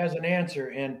deal has an answer.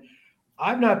 And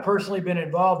I've not personally been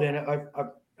involved in it.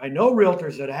 I know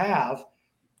realtors that have,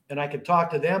 and I can talk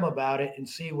to them about it and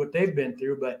see what they've been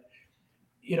through. But,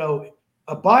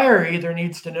 a buyer either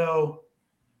needs to know,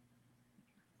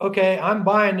 okay, I'm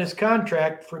buying this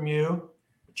contract from you,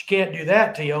 but you can't do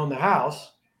that till you own the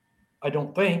house. I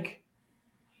don't think.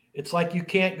 It's like you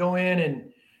can't go in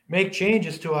and make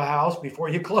changes to a house before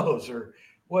you close or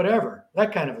whatever,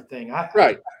 that kind of a thing.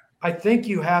 Right. I think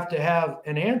you have to have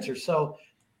an answer. So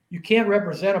you can't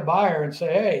represent a buyer and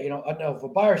say, hey, if a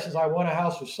buyer says, I want a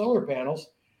house with solar panels,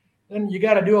 then you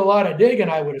got to do a lot of digging,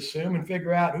 I would assume, and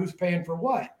figure out who's paying for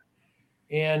what.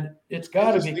 And it's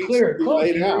got to be clear at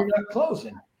closing. You're not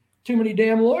closing. Too many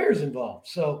damn lawyers involved.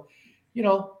 So,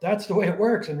 that's the way it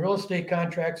works. And real estate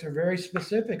contracts are very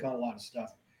specific on a lot of stuff.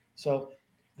 So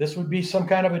this would be some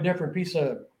kind of a different piece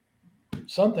of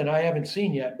something I haven't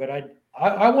seen yet, but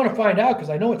I want to find out because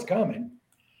I know it's coming.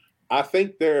 I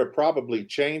think there are probably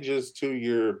changes to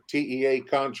your TEA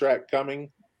contract coming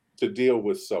to deal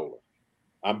with solar.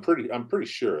 I'm pretty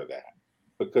sure of that,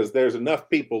 because there's enough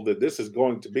people that this is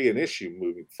going to be an issue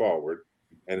moving forward,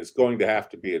 and it's going to have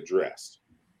to be addressed.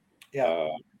 Yeah.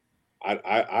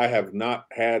 I have not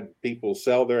had people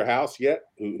sell their house yet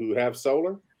who have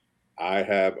solar.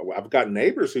 I've got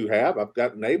neighbors who have. I've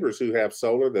got neighbors who have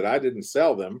solar that I didn't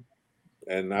sell them,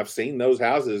 and I've seen those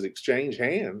houses exchange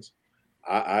hands.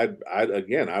 I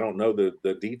don't know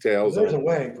the details. There's a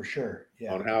way for sure.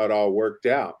 Yeah. On how it all worked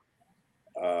out.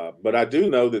 But I do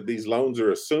know that these loans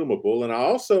are assumable. And I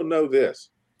also know this.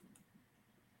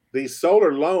 These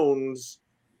solar loans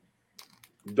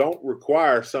don't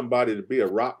require somebody to be a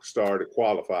rock star to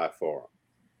qualify for them.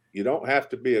 You don't have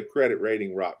to be a credit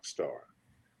rating rock star.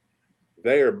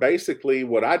 They are basically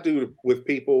what I do with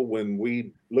people when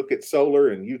we look at solar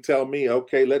and you tell me,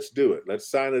 okay, let's do it. Let's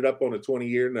sign it up on a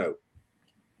 20-year note.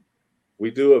 We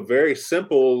do a very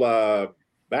simple,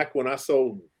 back when I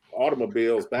sold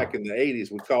automobiles back in the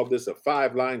 80s, we called this a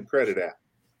 5-line credit app,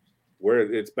 where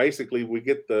it's basically we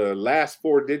get the last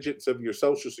 4 digits of your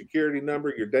social security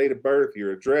number, your date of birth,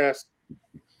 your address,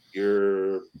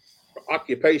 your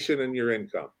occupation, and your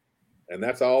income. And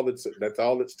that's all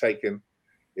that's taken.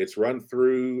 It's run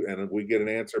through and we get an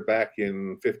answer back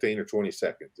in 15 or 20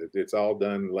 seconds. It's all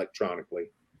done electronically.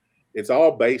 It's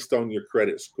all based on your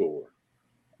credit score.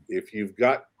 If you've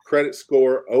got credit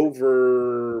score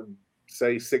over,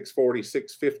 say, 640,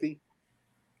 650,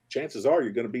 chances are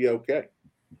you're going to be okay.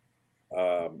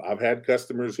 I've had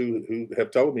customers who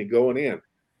have told me going in,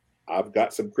 I've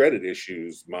got some credit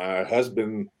issues. My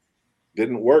husband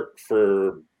didn't work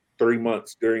for 3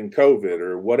 months during COVID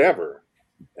or whatever.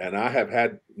 And I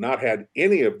have not had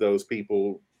any of those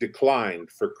people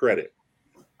declined for credit.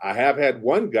 I have had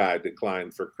one guy decline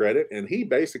for credit, and he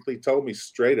basically told me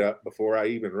straight up before I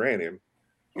even ran him,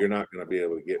 you're not going to be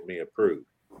able to get me approved.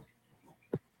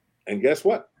 And guess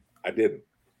what? I didn't.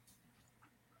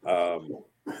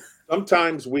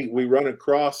 Sometimes we run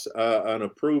across an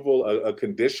approval, a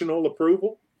conditional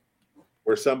approval,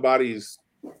 where somebody's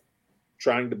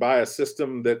trying to buy a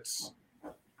system that's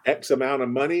X amount of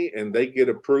money and they get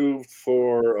approved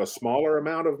for a smaller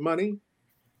amount of money.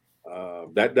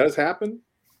 That does happen.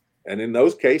 And in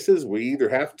those cases, we either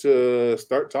have to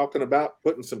start talking about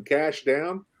putting some cash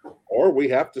down, or we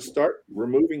have to start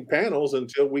removing panels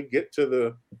until we get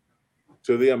to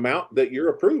the amount that you're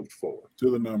approved for.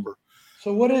 To the number.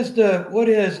 So what is,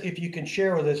 if you can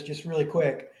share with us just really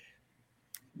quick,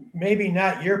 maybe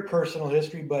not your personal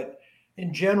history, but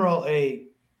in general,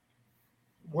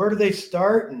 where do they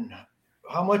start and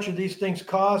how much do these things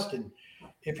cost? And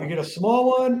if you get a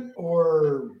small one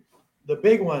or the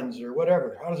big ones or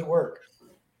whatever, how does it work?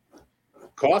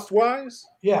 Cost wise?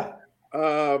 Yeah.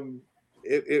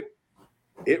 It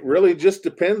really just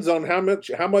depends on how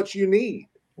much you need.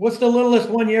 What's the littlest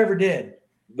one you ever did?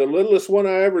 The littlest one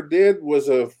I ever did was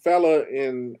a fella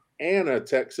in Anna,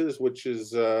 Texas, which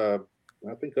is I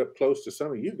think up close to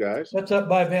some of you guys. That's up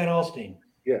by Van Alstyne.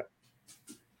 Yeah.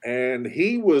 And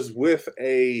he was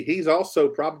he's also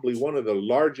probably one of the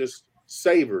largest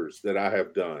savers that I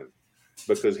have done,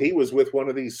 because he was with one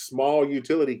of these small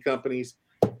utility companies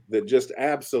that just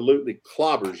absolutely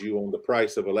clobbers you on the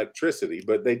price of electricity,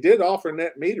 but they did offer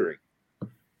net metering.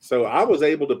 So I was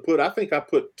able to I think I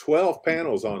put 12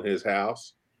 panels on his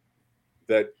house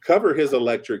that cover his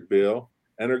electric bill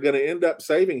and are going to end up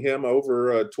saving him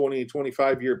over a 20,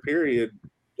 25-year period,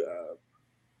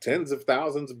 tens of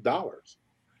thousands of dollars.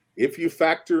 If you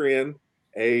factor in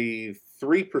a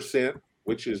 3%,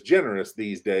 which is generous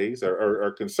these days,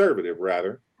 or conservative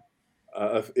rather,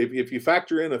 if you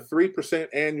factor in a 3%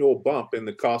 annual bump in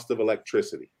the cost of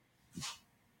electricity.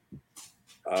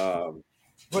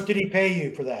 What did he pay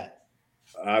you for that?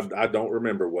 I don't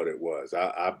remember what it was.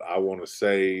 I want to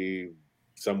say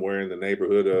somewhere in the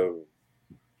neighborhood of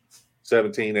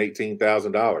 $17,000,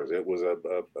 $18,000. It was a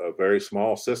very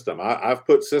small system. I've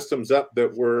put systems up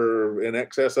that were in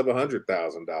excess of $100,000.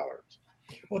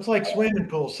 Well, it's like swimming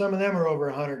pools. Some of them are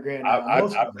over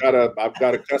 $100,000. I've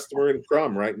got a customer in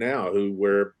Crum right now who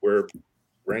we're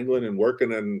wrangling and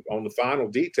working on the final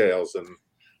details, and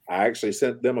I actually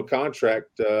sent them a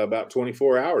contract about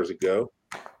 24 hours ago.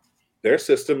 Their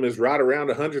system is right around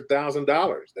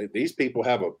 $100,000. These people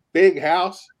have a big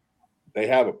house. They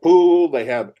have a pool. They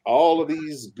have all of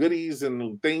these goodies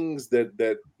and things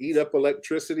that eat up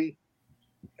electricity.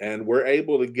 And we're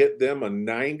able to get them a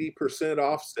 90%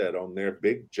 offset on their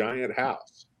big giant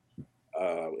house.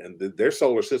 And their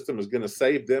solar system is going to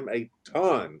save them a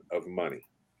ton of money.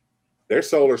 Their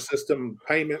solar system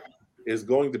payment is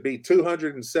going to be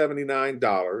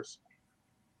 $279.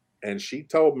 And she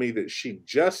told me that she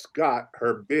just got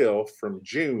her bill from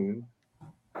June,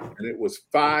 and it was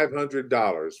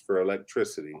 $500 for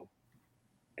electricity.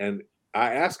 And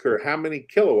I asked her how many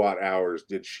kilowatt hours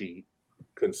did she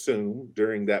consume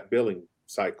during that billing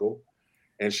cycle,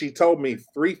 and she told me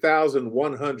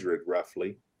 3,100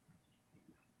 roughly.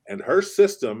 And her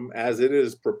system, as it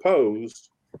is proposed,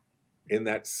 in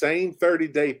that same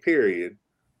 30-day period,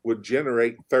 would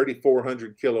generate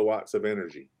 3,400 kilowatts of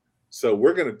energy. So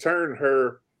we're going to turn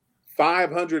her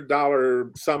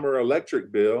 $500 summer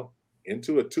electric bill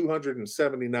into a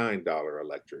 $279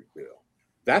 electric bill.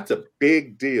 That's a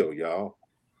big deal, y'all.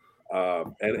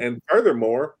 And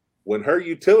furthermore, when her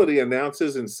utility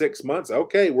announces in 6 months,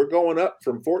 okay, we're going up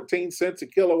from 14 cents a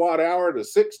kilowatt hour to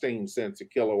 16 cents a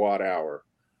kilowatt hour,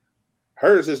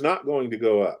 hers is not going to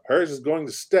go up. Hers is going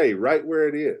to stay right where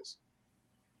it is.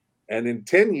 And in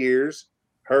 10 years,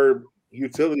 her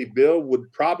utility bill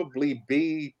would probably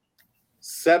be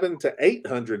 $700 to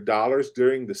 $800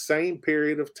 during the same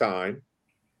period of time,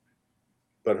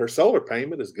 but her solar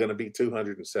payment is going to be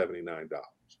 $279.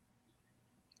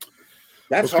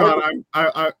 That's Scott,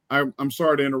 I'm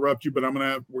sorry to interrupt you, but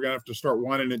we're gonna have to start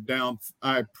winding it down.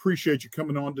 I appreciate you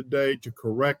coming on today to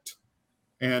correct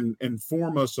and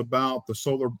inform us about the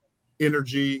solar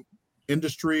energy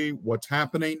industry, what's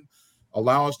happening.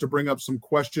 Allow us to bring up some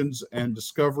questions and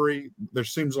discovery. There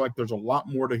seems like there's a lot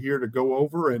more to go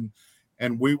over,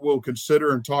 and we will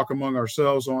consider and talk among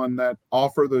ourselves on that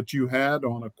offer that you had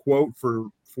on a quote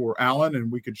for Alan,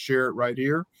 and we could share it right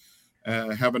here.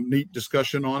 have a neat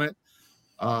discussion on it.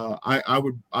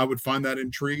 I would find that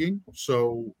intriguing.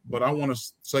 So, but I want to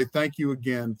say thank you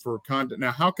again for contact.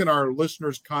 Now, how can our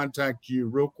listeners contact you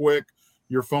real quick?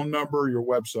 Your phone number, your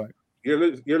website.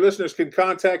 Your listeners can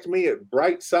contact me at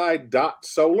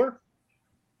brightside.solar,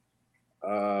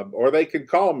 or they can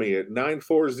call me at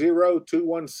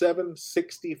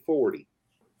 940-217-6040.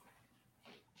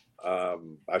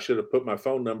 I should have put my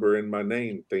phone number in my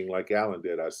name thing like Alan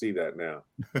did. I see that now.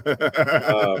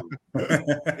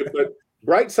 But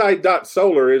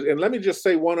brightside.solar is, and let me just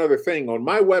say one other thing. On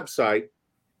my website,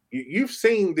 you've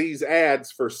seen these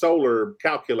ads for solar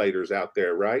calculators out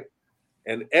there, right?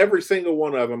 And every single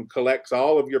one of them collects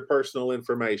all of your personal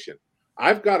information.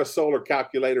 I've got a solar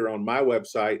calculator on my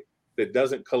website that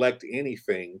doesn't collect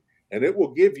anything, and it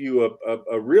will give you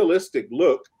a realistic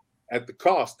look at the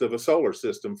cost of a solar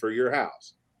system for your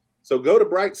house. So go to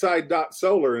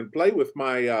brightside.solar and play with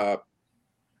my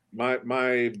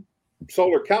my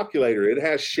solar calculator. It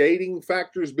has shading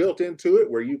factors built into it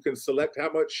where you can select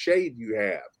how much shade you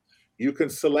have. You can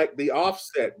select the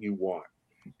offset you want.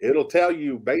 It'll tell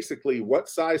you basically what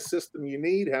size system you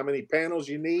need, how many panels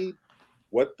you need,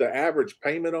 what the average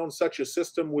payment on such a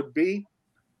system would be,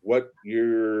 what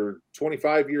your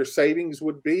 25-year savings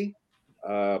would be.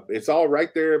 It's all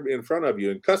right there in front of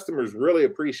you, and customers really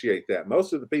appreciate that.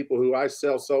 Most of the people who I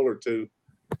sell solar to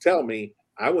tell me,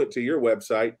 I went to your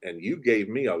website and you gave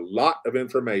me a lot of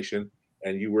information,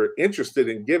 and you were interested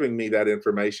in giving me that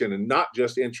information and not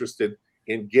just interested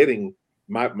in getting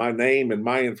my name and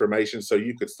my information so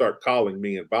you could start calling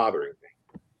me and bothering me,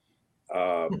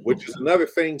 which is another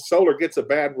thing. Solar gets a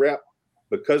bad rep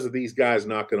because of these guys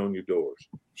knocking on your doors.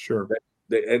 Sure.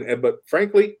 But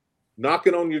frankly,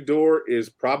 knocking on your door is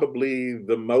probably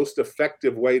the most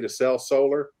effective way to sell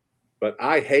solar, but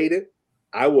I hate it.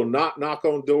 I will not knock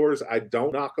on doors. I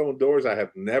don't knock on doors. I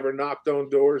have never knocked on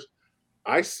doors.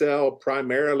 I sell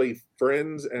primarily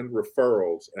friends and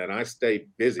referrals, and I stay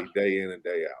busy day in and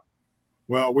day out.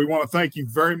 Well, we want to thank you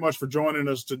very much for joining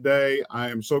us today. I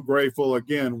am so grateful.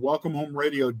 Again,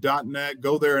 welcomehomeradio.net.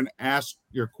 Go there and ask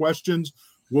your questions.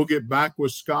 We'll get back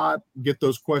with Scott, get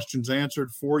those questions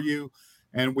answered for you,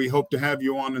 and we hope to have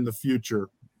you on in the future.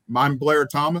 I'm Blair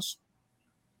Thomas.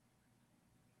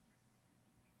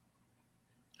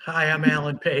 Hi, I'm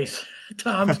Alan Pace.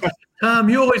 Tom,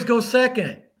 you always go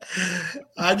second.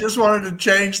 I just wanted to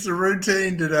change the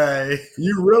routine today.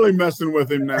 You're really messing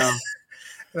with him now.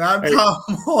 And I'm Tom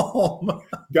Holm.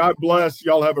 God bless.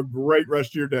 Y'all have a great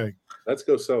rest of your day. Let's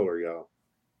go solar, y'all.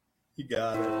 You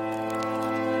got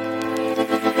it.